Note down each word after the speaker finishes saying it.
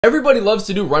Everybody loves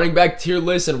to do running back tier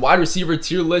lists and wide receiver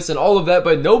tier lists and all of that,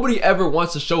 but nobody ever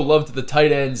wants to show love to the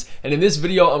tight ends. And in this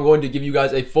video, I'm going to give you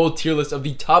guys a full tier list of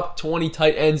the top 20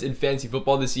 tight ends in fantasy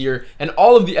football this year and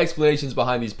all of the explanations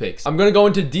behind these picks. I'm going to go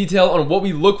into detail on what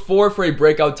we look for a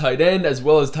breakout tight end, as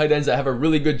well as tight ends that have a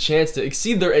really good chance to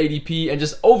exceed their ADP and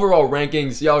just overall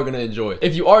rankings y'all are going to enjoy.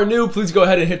 If you are new, please go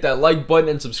ahead and hit that like button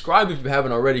and subscribe if you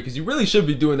haven't already, because you really should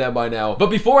be doing that by now.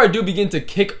 But before I do begin to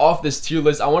kick off this tier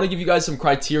list, I want to give you guys some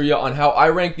criteria on how I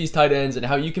rank these tight ends and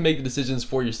how you can make the decisions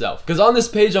for yourself. Because on this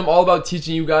page, I'm all about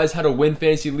teaching you guys how to win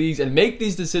fantasy leagues and make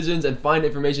these decisions and find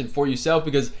information for yourself,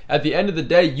 because at the end of the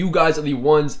day, you guys are the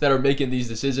ones that are making these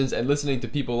decisions and listening to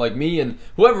people like me and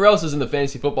whoever else is in the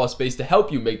fantasy football space to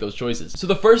help you make those choices. So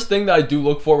the first thing that I do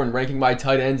look for when ranking my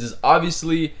tight ends is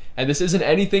obviously, and this isn't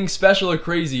anything special or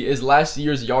crazy, is last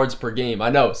year's yards per game. I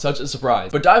know, such a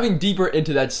surprise. But diving deeper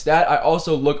into that stat, I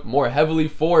also look more heavily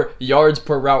for yards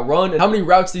per route run and how many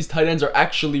routes these tight ends are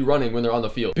actually running when they're on the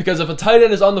field. Because if a tight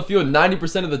end is on the field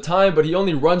 90% of the time, but he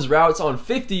only runs routes on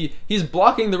 50, he's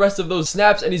blocking the rest of those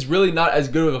snaps, and he's really not as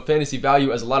good of a fantasy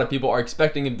value as a lot of people are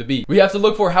expecting him to be. We have to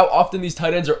look for how often these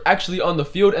tight ends are actually on the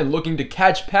field and looking to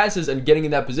catch passes and getting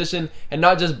in that position, and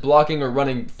not just blocking or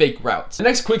running fake routes. The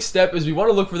next quick step is we want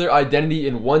to look for their identity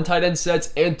in one tight end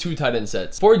sets and two tight end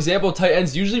sets. For example, tight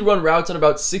ends usually run routes on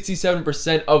about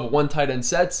 67% of one tight end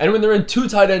sets, and when they're in two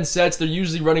tight end sets, they're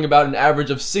usually running about an average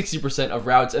of 60% of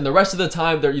routes, and the rest of the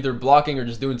time they're either blocking or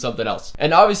just doing something else.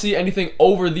 And obviously anything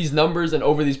over these numbers and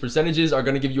over these percentages are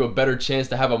going to give you a better chance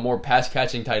to have a more pass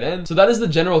catching tight end. So that is the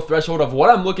general threshold of what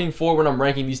I'm looking for when I'm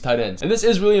ranking these tight ends. And this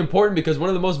is really important because one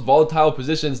of the most volatile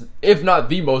positions, if not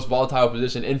the most volatile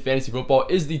position in fantasy football,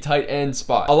 is the tight end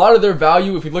spot. A lot of their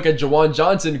value, if you look at Juwan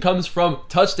Johnson, comes from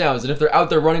touchdowns, and if they're out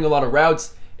there running a lot of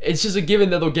routes, it's just a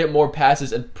given that they'll get more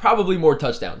passes and probably more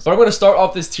touchdowns. But I'm going to start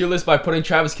off this tier list by putting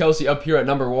Travis Kelce up here at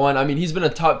number 1. I mean, he's been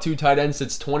a top 2 tight end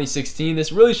since 2016.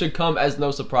 This really should come as no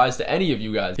surprise to any of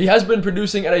you guys. He has been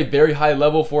producing at a very high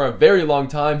level for a very long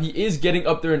time. He is getting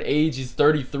up there in age. He's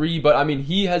 33, but I mean,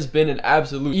 he has been an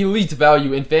absolute elite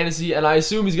value in fantasy, and I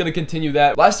assume he's going to continue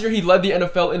that. Last year, he led the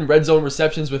NFL in red zone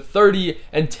receptions with 30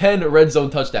 and 10 red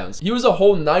zone touchdowns. He was a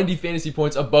whole 90 fantasy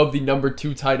points above the number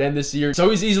 2 tight end this year,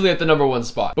 so he's easily at the number 1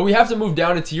 spot. But we have to move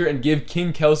down a tier and give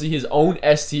King Kelce his own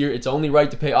S tier. It's only right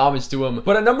to pay homage to him.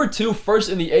 But at number 2, first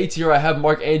in the A tier, I have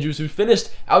Mark Andrews, who finished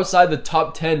outside the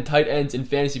top 10 tight ends in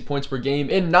fantasy points per game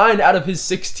in 9 out of his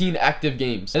 16 active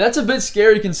games. And that's a bit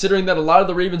scary considering that a lot of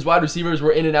the Ravens wide receivers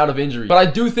were in and out of injury. But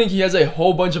I do think he has a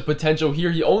whole bunch of potential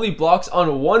here. He only blocks on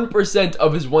 1%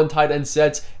 of his one tight end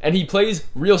sets, and he plays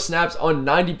real snaps on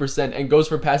 90% and goes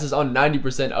for passes on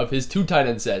 90% of his 2 tight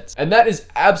end sets. And that is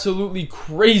absolutely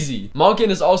crazy. Monken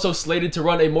is also slated to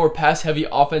run a more pass-heavy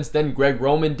offense than Greg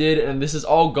Roman did, and this is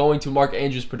all going to Mark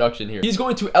Andrews' production here. He's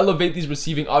going to elevate these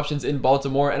receiving options in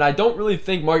Baltimore, and I don't really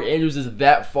think Mark Andrews is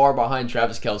that far behind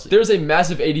Travis Kelce. There's a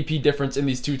massive ADP difference in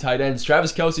these 2 tight ends.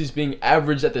 Travis Kelce is being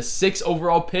averaged at the 6th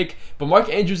overall pick, but Mark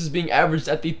Andrews is being averaged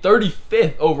at the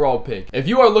 35th overall pick. If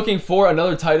you are looking for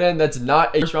another tight end that's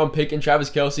not a first-round pick in Travis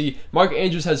Kelce, Mark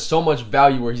Andrews has so much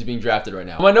value where he's being drafted right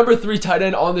now. My number 3 tight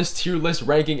end on this tier list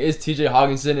ranking is TJ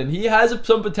Hockenson, and he has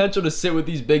some potential to sit with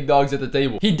these big dogs at the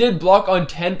table. He did block on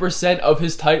 10% of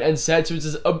his tight end sets, which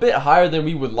is a bit higher than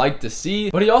we would like to see,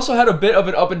 but he also had a bit of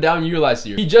an up and down year last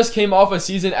year. He just came off a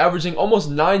season averaging almost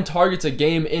 9 targets a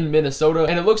game in Minnesota,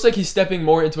 and it looks like he's stepping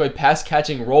more into a pass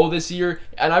catching role this year,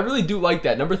 and I really do like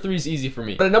that. Number 3 is easy for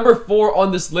me. But at number 4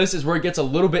 on this list is where it gets a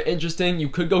little bit interesting. You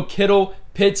could go Kittle,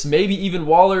 Pitts, maybe even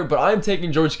Waller, but I'm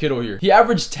taking George Kittle here. He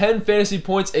averaged 10 fantasy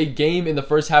points a game in the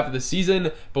first half of the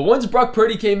season, but once Brock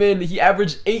Purdy came in, he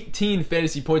averaged 18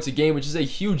 fantasy points a game, which is a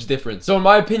huge difference. So in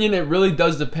my opinion, it really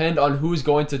does depend on who's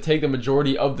going to take the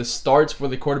majority of the starts for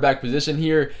the quarterback position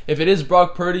here. If it is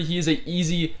Brock Purdy, he is an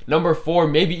easy number 4,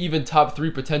 maybe even top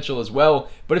 3 potential as well.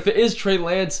 But if it is Trey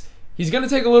Lance, he's going to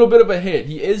take a little bit of a hit.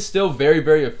 He is still very,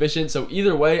 very efficient, so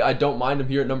either way, I don't mind him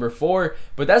here at number 4,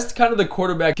 but that's kind of the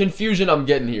quarterback confusion I'm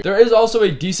getting here. There is also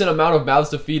a decent amount of mouths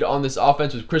to feed on this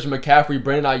offense with Christian McCaffrey,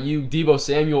 Brandon Ayuk, Deebo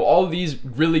Samuel, all of these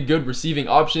really good receiving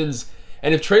options.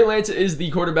 And if Trey Lance is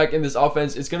the quarterback in this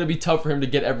offense, it's going to be tough for him to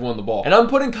get everyone the ball. And I'm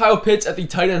putting Kyle Pitts at the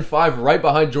tight end 5 right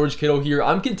behind George Kittle here.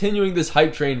 I'm continuing this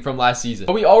hype train from last season.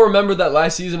 But we all remember that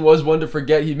last season was one to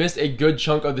forget. He missed a good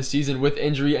chunk of the season with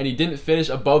injury, and he didn't finish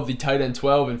above the tight end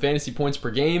 12 in fantasy points per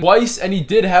game twice, and he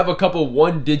did have a couple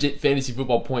 1-digit fantasy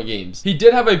football point games. He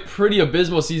did have a pretty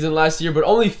abysmal season last year, but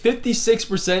only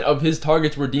 56% of his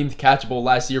targets were deemed catchable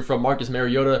last year from Marcus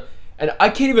Mariota. And I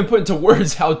can't even put into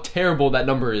words how terrible that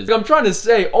number is. Like, I'm trying to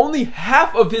say, only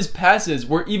half of his passes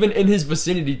were even in his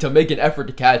vicinity to make an effort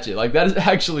to catch it. Like, that is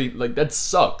actually, like, that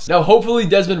sucks. Now, hopefully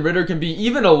Desmond Ridder can be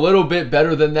even a little bit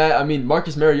better than that. I mean,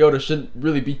 Marcus Mariota shouldn't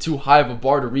really be too high of a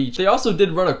bar to reach. They also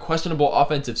did run a questionable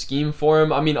offensive scheme for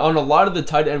him. I mean, on a lot of the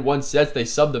tight end 1 sets, they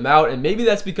subbed him out, and maybe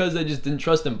that's because they just didn't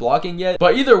trust him blocking yet.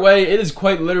 But either way, it is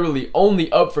quite literally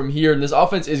only up from here, and this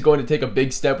offense is going to take a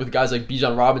big step with guys like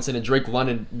Bijan Robinson and Drake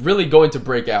London really going to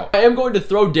break out. I am going to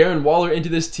throw Darren Waller into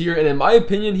this tier, and in my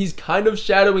opinion, he's kind of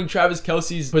shadowing Travis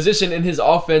Kelce's position in his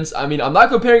offense. I mean, I'm not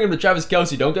comparing him to Travis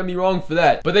Kelce, don't get me wrong for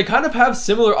that, but they kind of have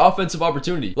similar offensive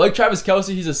opportunity. Like Travis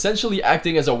Kelce, he's essentially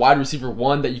acting as a wide receiver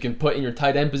 1 that you can put in your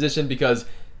tight end position because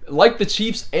like the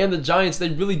Chiefs and the Giants, they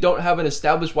really don't have an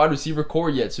established wide receiver core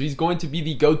yet, so he's going to be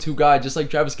the go-to guy just like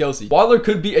Travis Kelce. Waller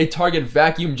could be a target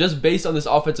vacuum just based on this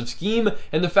offensive scheme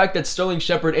and the fact that Sterling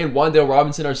Shepard and Wan'Dale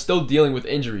Robinson are still dealing with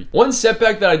injury. One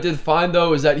setback that I did find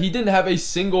though is that he didn't have a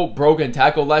single broken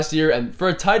tackle last year, and for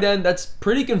a tight end that's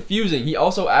pretty confusing. He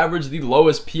also averaged the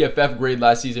lowest PFF grade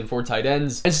last season for tight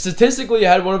ends, and statistically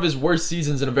had one of his worst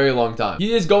seasons in a very long time.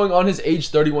 He is going on his age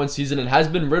 31 season and has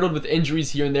been riddled with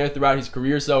injuries here and there throughout his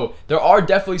career, so there are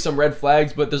definitely some red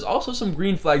flags, but there's also some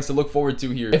green flags to look forward to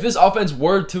here. If this offense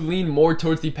were to lean more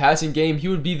towards the passing game, he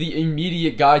would be the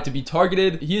immediate guy to be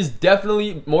targeted. He is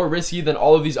definitely more risky than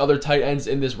all of these other tight ends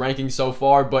in this ranking so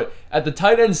far, but at the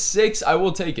tight end 6, I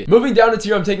will take it. Moving down to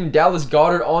tier, I'm taking Dallas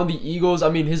Goedert on the Eagles. I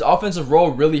mean, his offensive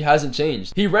role really hasn't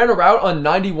changed. He ran a route on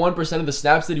 91% of the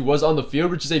snaps that he was on the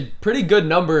field, which is a pretty good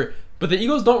number, but the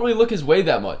Eagles don't really look his way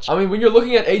that much. I mean, when you're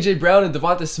looking at A.J. Brown and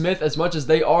Devonta Smith as much as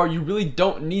they are, you really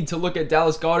don't need to look at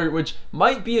Dallas Goedert, which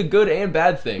might be a good and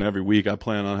bad thing. Every week I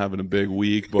plan on having a big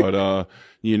week, but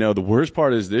you know, the worst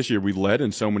part is this year we led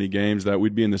in so many games that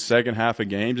we'd be in the second half of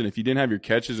games, and if you didn't have your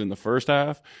catches in the first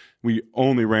half, we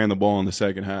only ran the ball in the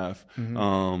second half.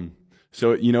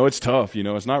 So, you know, it's tough. You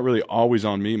know, it's not really always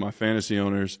on me, my fantasy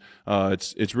owners.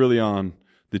 It's really on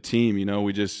the team. You know,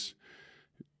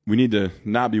 we need to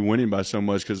not be winning by so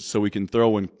much so we can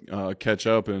throw and catch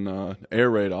up and air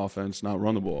raid offense, not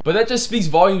run the ball. But that just speaks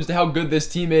volumes to how good this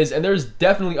team is, and there's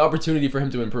definitely opportunity for him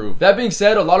to improve. That being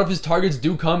said, a lot of his targets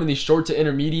do come in the short to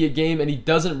intermediate game, and he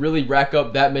doesn't really rack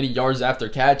up that many yards after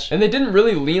catch. And they didn't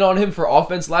really lean on him for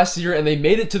offense last year, and they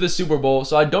made it to the Super Bowl,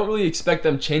 so I don't really expect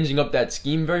them changing up that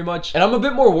scheme very much. And I'm a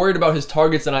bit more worried about his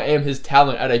targets than I am his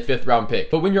talent at a 5th round pick.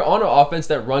 But when you're on an offense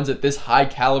that runs at this high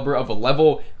caliber of a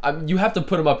level, you have to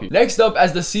put him up here. Next up,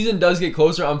 as the season does get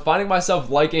closer, I'm finding myself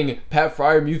liking Pat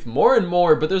Freiermuth more and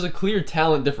more, but there's a clear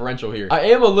talent differential here. I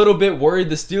am a little bit worried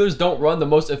the Steelers don't run the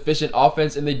most efficient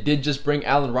offense, and they did just bring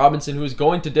Allen Robinson, who is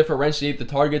going to differentiate the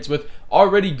targets with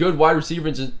already good wide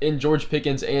receivers in George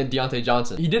Pickens and Deontay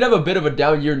Johnson. He did have a bit of a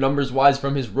down year numbers-wise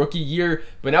from his rookie year,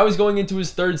 but now he's going into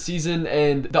his 3rd season,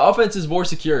 and the offense is more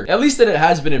secure, at least than it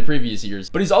has been in previous years.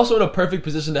 But he's also in a perfect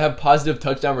position to have positive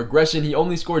touchdown regression. He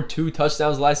only scored 2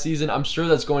 touchdowns last season. I'm sure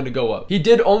that's going to go up. He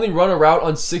did only run a route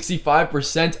on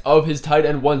 65% of his tight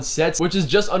end 1 sets, which is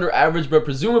just under average, but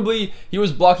presumably he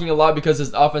was blocking a lot because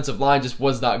his offensive line just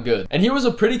was not good. And he was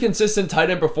a pretty consistent tight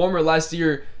end performer last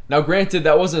year. Now, granted,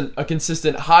 that wasn't a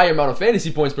consistent high amount of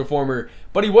fantasy points performer,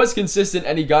 but he was consistent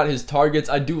and he got his targets.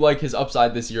 I do like his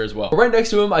upside this year as well. But right next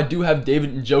to him, I do have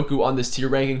David Njoku on this tier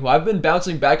ranking, who I've been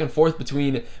bouncing back and forth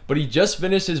between, but he just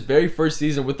finished his very first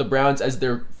season with the Browns as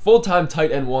their full-time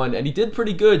tight end 1, and he did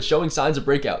pretty good, showing signs of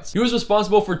breakouts. He was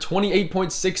responsible for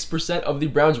 28.6% of the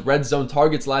Browns' red zone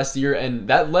targets last year, and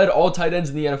that led all tight ends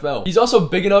in the NFL. He's also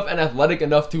big enough and athletic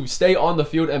enough to stay on the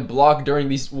field and block during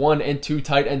these 1 and 2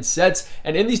 tight end sets,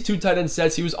 and in these 2 tight end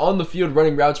sets, he was on the field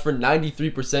running routes for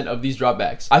 93% of these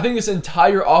dropbacks. I think this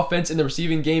entire offense in the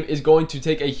receiving game is going to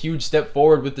take a huge step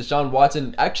forward with Deshaun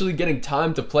Watson actually getting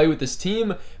time to play with this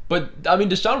team. But, I mean,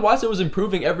 Deshaun Watson was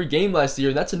improving every game last year,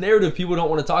 and that's a narrative people don't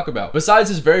want to talk about. Besides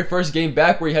his very first game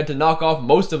back where he had to knock off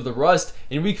most of the rust,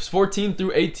 in weeks 14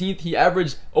 through 18, he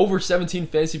averaged over 17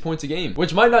 fantasy points a game,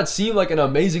 which might not seem like an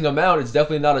amazing amount. It's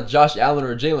definitely not a Josh Allen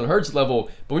or a Jalen Hurts level,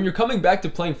 but when you're coming back to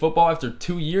playing football after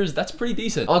 2 years, that's pretty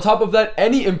decent. On top of that,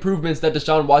 any improvements that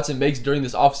Deshaun Watson makes during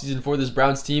this offseason for this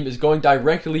Browns team is going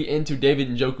directly into David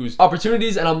Njoku's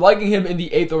opportunities, and I'm liking him in the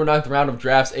 8th or 9th round of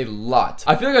drafts a lot.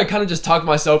 I feel like I kind of just talked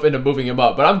myself into moving him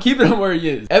up, but I'm keeping him where he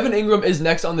is. Evan Engram is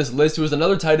next on this list, who is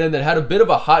another tight end that had a bit of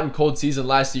a hot and cold season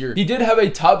last year. He did have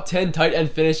a top 10 tight end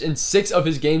finish in 6 of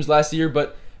his games last year,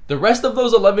 but the rest of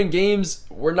those 11 games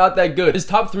were not that good. His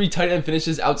top 3 tight end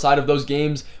finishes outside of those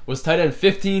games was tight end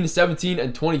 15, 17,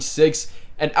 and 26.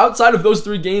 And outside of those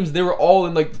 3 games, they were all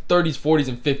in like the 30s, 40s,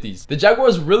 and 50s. The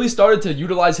Jaguars really started to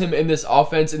utilize him in this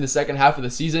offense in the second half of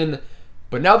the season,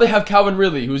 But now they have Calvin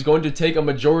Ridley, who's going to take a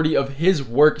majority of his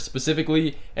work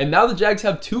specifically, and now the Jags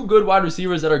have two good wide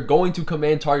receivers that are going to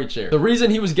command target share. The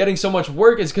reason he was getting so much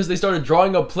work is because they started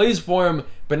drawing up plays for him,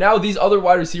 but now these other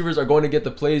wide receivers are going to get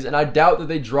the plays, and I doubt that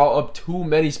they draw up too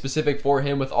many specific for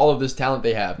him with all of this talent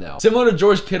they have now. Similar to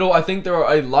George Kittle, I think there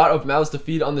are a lot of mouths to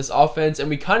feed on this offense, and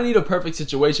we kind of need a perfect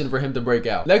situation for him to break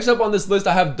out. Next up on this list,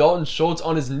 I have Dalton Schultz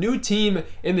on his new team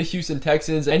in the Houston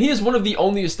Texans, and he is one of the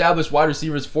only established wide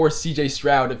receivers for CJ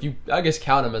Stroud, if you, I guess,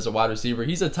 count him as a wide receiver.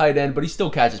 He's a tight end, but he still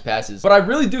catches passes. But I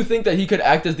really do think that he could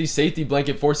act as the safety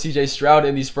blanket for CJ Stroud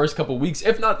in these first couple weeks,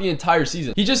 if not the entire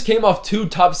season. He just came off 2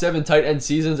 top 7 tight end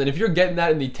seasons, and if you're getting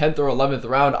that in the 10th or 11th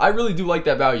round, I really do like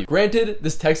that value. Granted,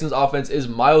 this Texans offense is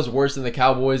miles worse than the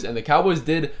Cowboys, and the Cowboys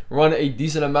did run a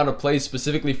decent amount of plays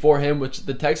specifically for him, which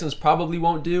the Texans probably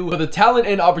won't do, but the talent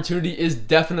and opportunity is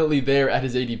definitely there at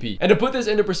his ADP. And to put this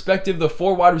into perspective, the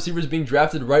 4 wide receivers being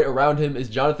drafted right around him is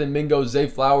Jonathan Mingo, Zay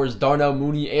Flowers, Darnell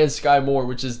Mooney, and Sky Moore,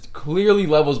 which is clearly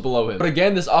levels below him. But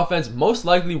again, this offense most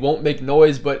likely won't make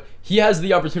noise, but he has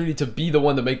the opportunity to be the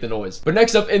one to make the noise. But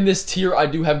next up in this tier, I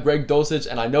do have Greg Dulcich,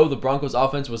 and I know the Broncos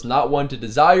offense was not one to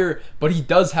desire, but he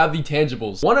does have the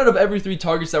tangibles. 1 out of every 3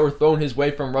 targets that were thrown his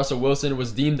way from Russell Wilson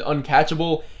was deemed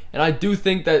uncatchable, and I do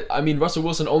think that, I mean, Russell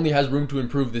Wilson only has room to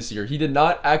improve this year. He did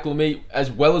not acclimate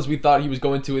as well as we thought he was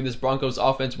going to in this Broncos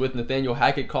offense with Nathaniel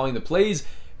Hackett calling the plays.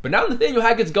 But now Nathaniel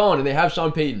Hackett's gone and they have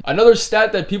Sean Payton. Another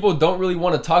stat that people don't really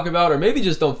want to talk about, or maybe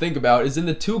just don't think about, is in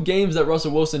the 2 games that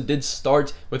Russell Wilson did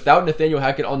start without Nathaniel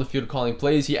Hackett on the field calling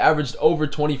plays, he averaged over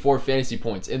 24 fantasy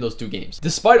points in those 2 games.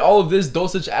 Despite all of this,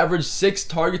 Dulcich averaged 6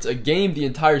 targets a game the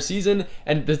entire season,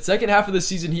 and the second half of the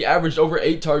season he averaged over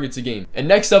 8 targets a game. And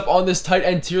next up on this tight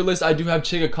end tier list, I do have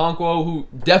Chig Okonkwo, who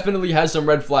definitely has some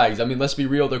red flags. I mean, let's be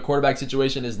real, their quarterback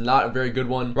situation is not a very good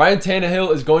one. Ryan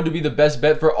Tannehill is going to be the best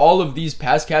bet for all of these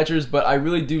pass catchers, but I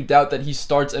really do doubt that he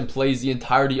starts and plays the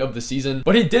entirety of the season.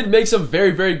 But he did make some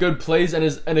very, very good plays and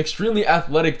is an extremely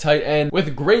athletic tight end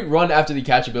with great run after the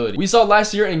catchability. We saw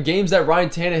last year in games that Ryan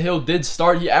Tannehill did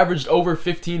start, he averaged over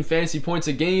 15 fantasy points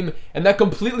a game, and that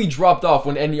completely dropped off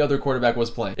when any other quarterback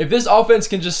was playing. If this offense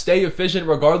can just stay efficient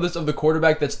regardless of the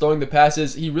quarterback that's throwing the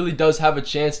passes, he really does have a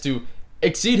chance to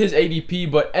exceed his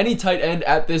ADP, but any tight end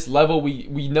at this level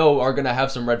we know are going to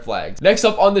have some red flags. Next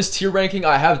up on this tier ranking,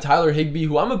 I have Tyler Higbee,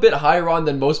 who I'm a bit higher on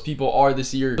than most people are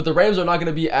this year, but the Rams are not going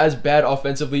to be as bad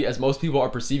offensively as most people are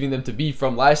perceiving them to be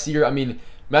from last year. I mean,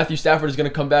 Matthew Stafford is going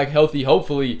to come back healthy,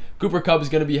 hopefully. Cooper Kupp is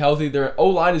going to be healthy. Their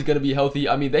O-line is going to be healthy.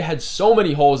 I mean, they had so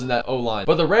many holes in that O-line.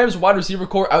 But the Rams wide receiver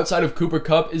core outside of Cooper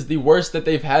Kupp is the worst that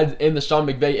they've had in the Sean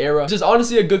McVay era, which is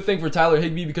honestly a good thing for Tyler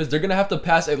Higbee because they're going to have to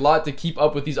pass a lot to keep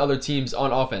up with these other teams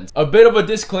on offense. A bit of a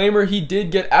disclaimer, he did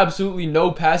get absolutely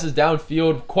no passes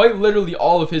downfield. Quite literally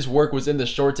all of his work was in the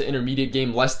short to intermediate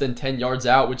game, less than 10 yards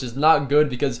out, which is not good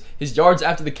because his yards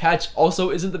after the catch also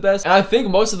isn't the best. And I think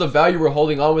most of the value we're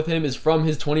holding on with him is from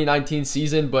his 2019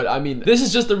 season, but I mean, this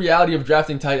is just the reality of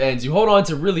drafting tight ends. You hold on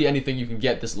to really anything you can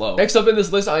get this low. Next up in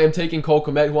this list, I am taking Cole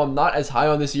Kmet, who I'm not as high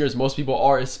on this year as most people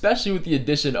are, especially with the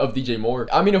addition of DJ Moore.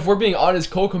 I mean, if we're being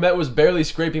honest, Cole Kmet was barely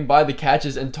scraping by the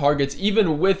catches and targets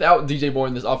even without DJ Moore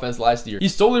in this offense last year. He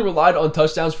solely relied on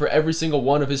touchdowns for every single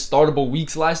one of his startable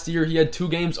weeks last year. He had 2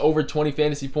 games over 20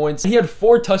 fantasy points. He had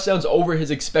 4 touchdowns over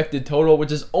his expected total,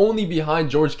 which is only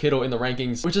behind George Kittle in the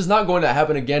rankings, which is not going to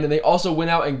happen again. And they also went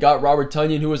out and got Robert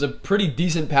Tonyan, who was a pretty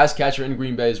decent pass catcher in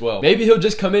Green Bay as well. Maybe he'll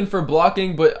just come in for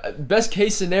blocking, but best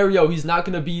case scenario, he's not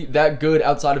going to be that good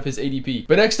outside of his ADP.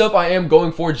 But next up, I am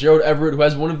going for Gerald Everett, who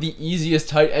has one of the easiest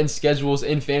tight end schedules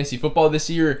in fantasy football this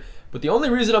year. But the only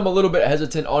reason I'm a little bit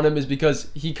hesitant on him is because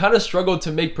he kind of struggled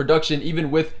to make production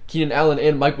even with Keenan Allen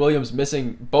and Mike Williams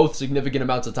missing both significant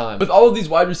amounts of time. With all of these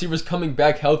wide receivers coming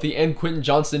back healthy and Quentin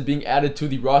Johnston being added to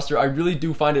the roster, I really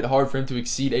do find it hard for him to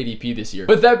exceed ADP this year.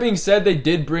 With that being said, they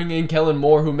did bring in Kellen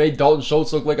Moore, who made Dalton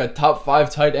Schultz look like a top 5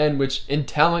 tight end, which in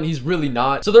talent, he's really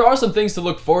not. So there are some things to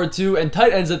look forward to, and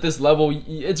tight ends at this level,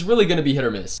 it's really going to be hit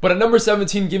or miss. But at number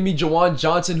 17, give me Juwan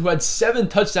Johnson, who had 7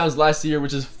 touchdowns last year,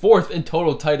 which is 4th in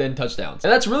total tight end touchdowns.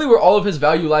 And that's really where all of his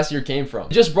value last year came from.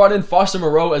 He just brought in Foster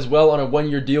Moreau as well on a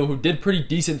 1-year deal, who did pretty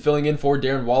decent filling in for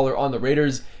Darren Waller on the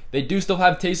Raiders. They do still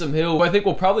have Taysom Hill, who I think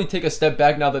will probably take a step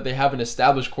back now that they have an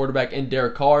established quarterback in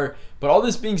Derek Carr. But all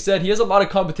this being said, he has a lot of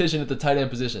competition at the tight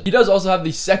end position. He does also have the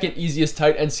 2nd easiest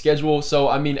tight end schedule. So,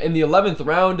 I mean, in the 11th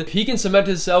round, if he can cement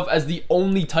himself as the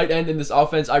only tight end in this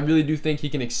offense, I really do think he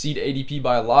can exceed ADP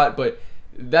by a lot. But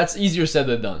that's easier said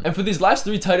than done. And for these last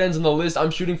 3 tight ends on the list,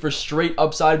 I'm shooting for straight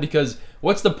upside because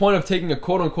what's the point of taking a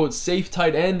quote-unquote safe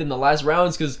tight end in the last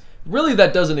rounds? Because really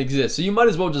that doesn't exist. So you might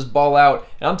as well just ball out,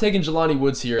 and I'm taking Jelani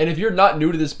Woods here. And if you're not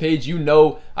new to this page, you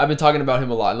know I've been talking about him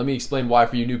a lot. Let me explain why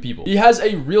for you new people. He has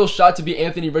a real shot to be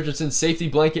Anthony Richardson's safety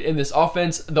blanket in this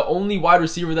offense. The only wide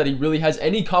receiver that he really has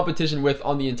any competition with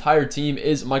on the entire team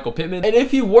is Michael Pittman. And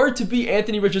if he were to be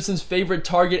Anthony Richardson's favorite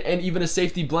target and even a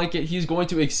safety blanket, he's going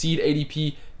to exceed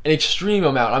ADP an extreme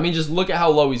amount. I mean, just look at how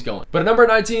low he's going. But at number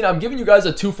 19, I'm giving you guys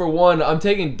a 2-for-1. I'm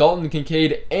taking Dalton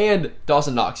Kincaid and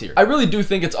Dawson Knox here. I really do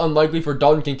think it's unlikely for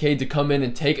Dalton Kincaid to come in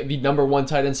and take the number 1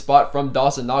 tight end spot from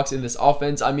Dawson Knox in this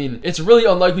offense. I mean, it's really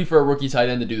unlikely for a rookie tight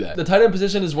end to do that. The tight end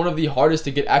position is one of the hardest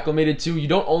to get acclimated to. You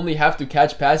don't only have to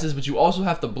catch passes, but you also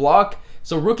have to block.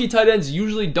 So rookie tight ends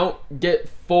usually don't get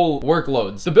full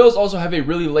workloads. The Bills also have a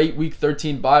really late week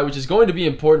 13 bye, which is going to be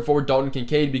important for Dalton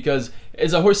Kincaid because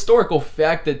it's a historical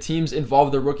fact that teams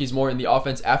involve their rookies more in the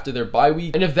offense after their bye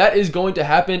week. And if that is going to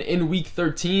happen in week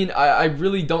 13, I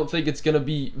really don't think it's going to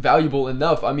be valuable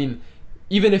enough. I mean,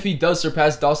 even if he does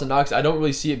surpass Dawson Knox, I don't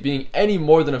really see it being any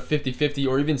more than a 50-50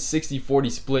 or even 60-40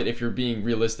 split if you're being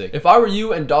realistic. If I were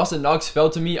you and Dawson Knox fell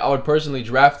to me, I would personally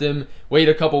draft him, wait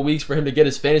a couple weeks for him to get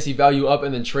his fantasy value up,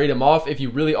 and then trade him off if you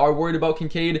really are worried about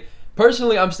Kincaid.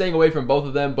 Personally, I'm staying away from both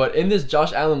of them, but in this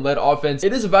Josh Allen-led offense,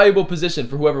 it is a valuable position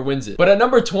for whoever wins it. But at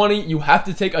number 20, you have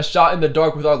to take a shot in the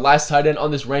dark with our last tight end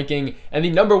on this ranking, and the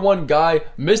number 1 guy,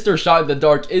 Mr. Shot in the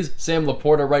Dark, is Sam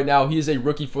LaPorta right now. He is a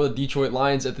rookie for the Detroit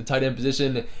Lions at the tight end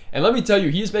position, and let me tell you,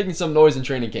 he's making some noise in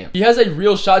training camp. He has a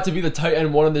real shot to be the tight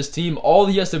end 1 on this team. All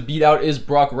he has to beat out is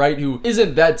Brock Wright, who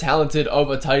isn't that talented of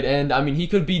a tight end. I mean, he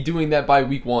could be doing that by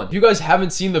week 1. If you guys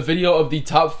haven't seen the video of the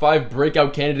top 5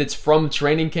 breakout candidates from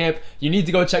training camp, you need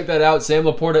to go check that out. Sam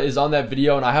LaPorta is on that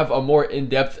video, and I have a more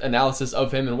in-depth analysis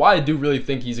of him and why I do really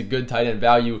think he's a good tight end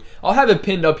value. I'll have it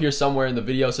pinned up here somewhere in the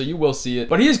video, so you will see it.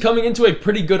 But he is coming into a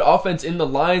pretty good offense in the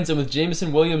Lions, and with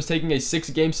Jameson Williams taking a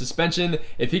 6-game suspension,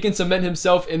 if he can cement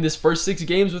himself in this first 6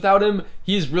 games without him,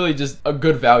 he's really just a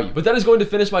good value. But that is going to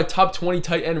finish my top 20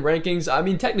 tight end rankings. I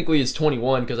mean, technically it's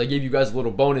 21 because I gave you guys a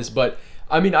little bonus, but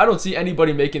I mean, I don't see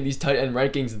anybody making these tight end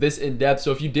rankings this in-depth,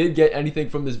 so if you did get anything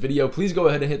from this video, please go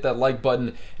ahead and hit that like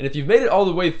button. And if you've made it all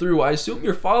the way through, I assume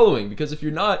you're following, because if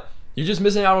you're not, you're just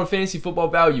missing out on fantasy football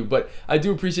value. But I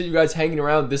do appreciate you guys hanging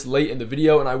around this late in the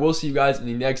video, and I will see you guys in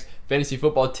the next fantasy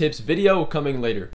football tips video coming later.